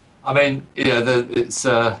 I mean, there's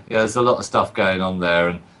a lot of stuff going on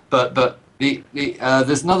there, but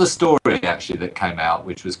there's another story actually that came out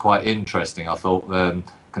which was quite interesting, I thought,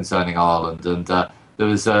 concerning Ireland, and there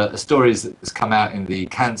was a story that's come out in the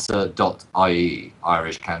cancer.ie,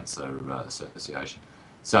 Irish Cancer Association.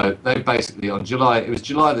 So they basically it was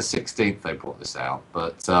July the 16th they brought this out,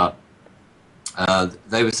 but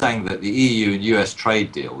they were saying that the EU and US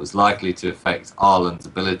trade deal was likely to affect Ireland's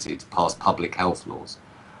ability to pass public health laws.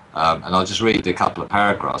 And I'll just read a couple of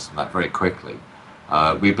paragraphs from that very quickly.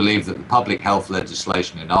 We believe that the public health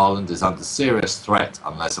legislation in Ireland is under serious threat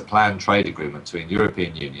unless a planned trade agreement between the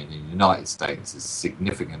European Union and the United States is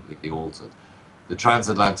significantly altered. The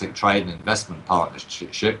Transatlantic Trade and Investment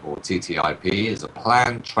Partnership, or TTIP, is a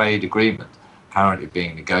planned trade agreement currently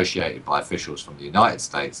being negotiated by officials from the United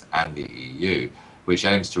States and the EU, which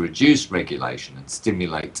aims to reduce regulation and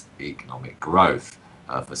stimulate economic growth,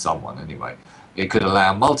 for someone anyway. It could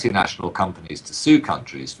allow multinational companies to sue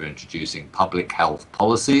countries for introducing public health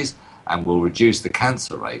policies and will reduce the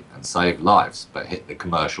cancer rate and save lives, but hit the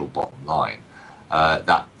commercial bottom line.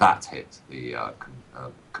 That hit the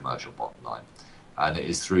commercial bottom line. And it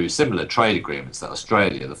is through similar trade agreements that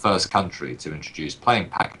Australia, the first country to introduce plain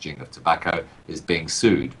packaging of tobacco, is being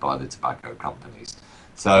sued by the tobacco companies.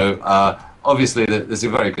 So obviously there's a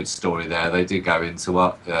very good story there. They did go into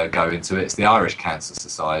it. It's the Irish Cancer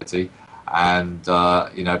Society. And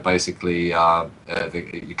basically,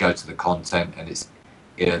 you go to the content, and it's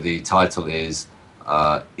the title is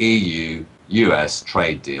EU-US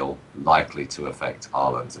trade deal likely to affect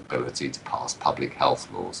Ireland's ability to pass public health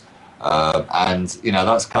laws. And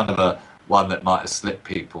that's kind of one that might have slipped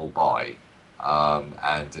people by,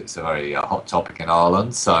 and it's a very hot topic in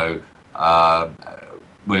Ireland. So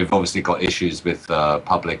we've obviously got issues with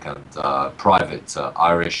public and private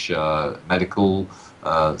Irish medical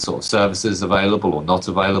sort of services available or not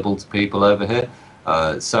available to people over here.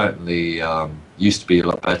 It certainly used to be a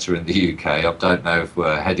lot better in the UK. I don't know if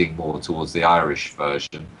we're heading more towards the Irish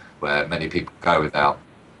version, where many people go without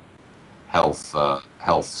health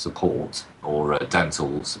support or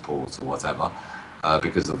dental support or whatever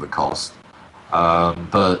because of the cost.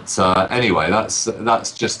 But anyway,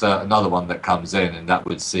 that's just another one that comes in, and that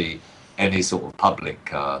would see any sort of public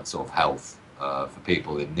sort of health for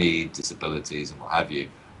people in need, disabilities and what have you,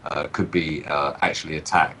 could be actually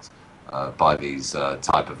attacked by these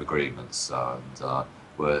type of agreements. And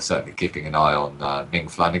we're certainly keeping an eye on Ming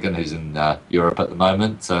Flanagan, who's in Europe at the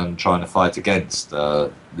moment, and trying to fight against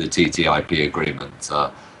the TTIP agreement,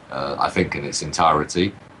 I think in its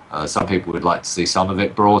entirety. Some people would like to see some of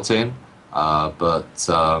it brought in, but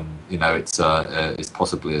it's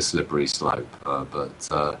possibly a slippery slope.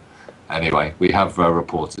 But anyway, we have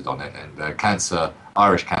reported on it, and the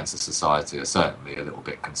Irish Cancer Society are certainly a little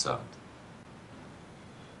bit concerned.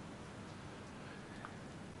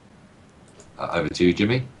 Over to you,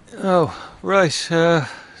 Jimmy. Oh, right.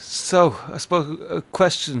 So, I suppose a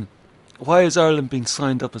question. Why is Ireland being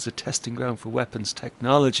signed up as a testing ground for weapons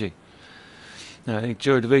technology? Now, I think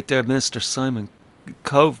during the week there, Minister Simon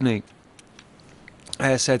Covney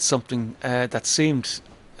said something that seemed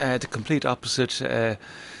the complete opposite.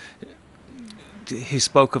 He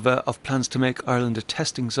spoke of plans to make Ireland a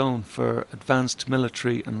testing zone for advanced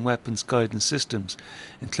military and weapons guidance systems,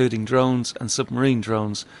 including drones and submarine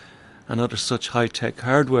drones and other such high-tech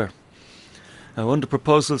hardware. Now, one of the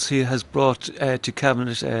proposals he has brought to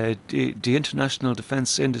Cabinet, the international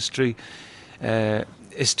defence industry,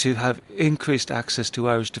 is to have increased access to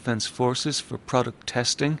Irish Defence Forces for product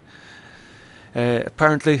testing.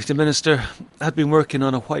 Apparently, the Minister had been working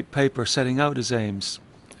on a white paper setting out his aims.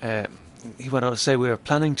 He went on to say, we are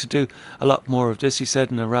planning to do a lot more of this, he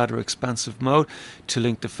said, in a rather expansive mode, to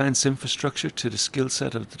link defence infrastructure to the skill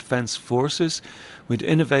set of the defence forces with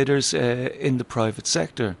innovators in the private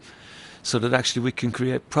sector, so that actually we can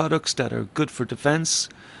create products that are good for defence.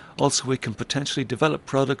 Also, we can potentially develop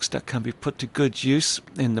products that can be put to good use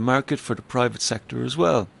in the market for the private sector as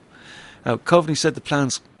well. Now, Covney said the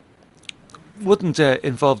plans wouldn't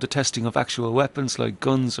involve the testing of actual weapons like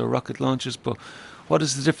guns or rocket launchers, but what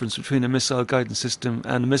is the difference between a missile guidance system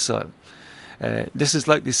and a missile? This is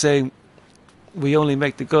likely saying we only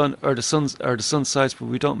make the gun or the sun sights, but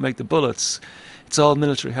we don't make the bullets. It's all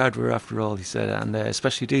military hardware after all, he said, and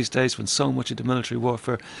especially these days when so much of the military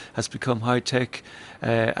warfare has become high-tech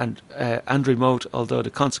and remote, although the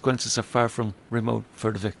consequences are far from remote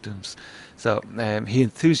for the victims. So he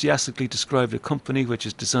enthusiastically described a company which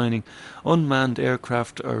is designing unmanned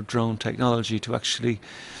aircraft or drone technology to actually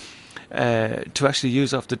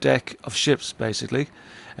use off the deck of ships, basically,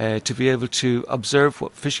 to be able to observe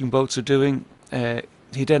what fishing boats are doing.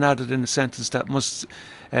 He then added in a sentence that must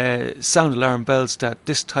sound alarm bells that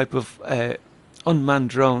this type of unmanned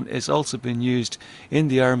drone is also being used in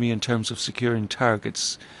the army in terms of securing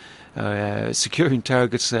targets. Like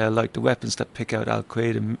the weapons that pick out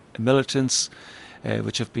Al-Qaeda militants,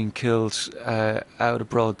 which have been killed out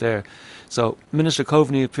abroad there. So Minister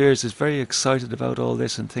Covney appears is very excited about all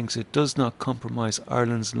this and thinks it does not compromise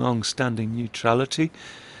Ireland's long-standing neutrality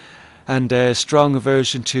and strong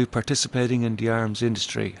aversion to participating in the arms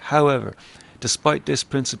industry. However, despite this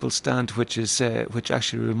principled stand, which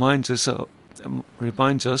actually reminds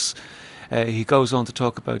us, he goes on to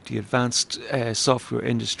talk about the advanced software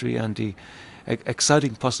industry and the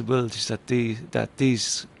exciting possibilities that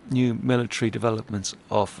these new military developments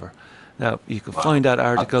offer. Now, you can find that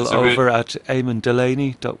article over at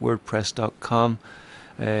eamondelaney.wordpress.com.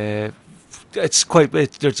 There's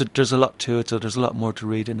a lot to it, so there's a lot more to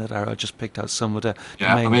read in it. I just picked out some of the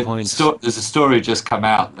main points. There's a story just come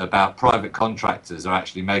out about private contractors are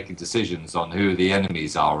actually making decisions on who the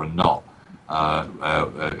enemies are and not.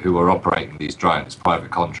 Who are operating these drones,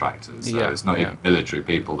 private contractors. So it's not even military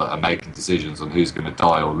people that are making decisions on who's going to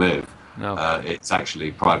die or live. No. It's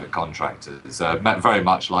actually private contractors, very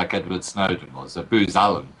much like Edward Snowden was. Booz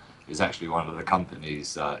Allen is actually one of the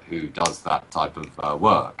companies who does that type of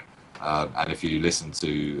work. And if you listen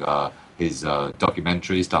to his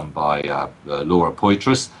documentaries done by Laura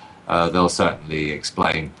Poitras, they'll certainly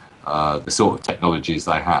explain the sort of technologies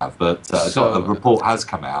they have. But a report has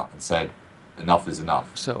come out and said, enough is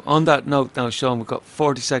enough. So on that note now, Sean, we've got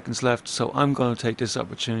 40 seconds left, so I'm going to take this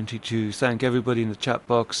opportunity to thank everybody in the chat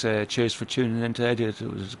box. Cheers for tuning in today. It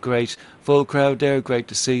was a great full crowd there, great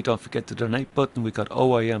to see. Don't forget the donate button. We've got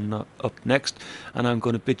OIM up next, and I'm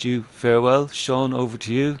going to bid you farewell. Sean, over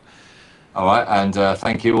to you. All right, and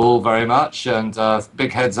thank you all very much, and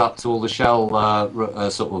big heads up to all the Shell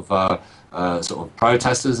sort of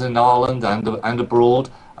protesters in Ireland and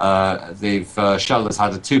abroad. Shell has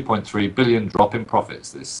had a 2.3 billion drop in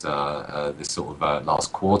profits this sort of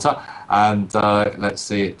last quarter, and let's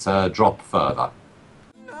see it drop further.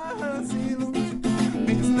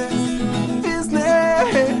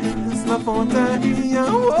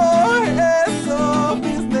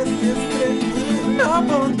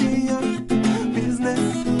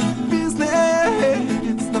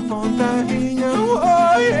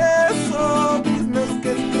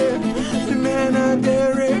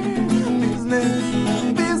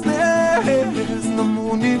 No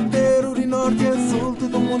mundo inteiro, de norte a sul,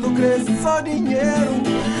 todo mundo cresce só dinheiro.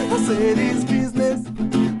 Você diz que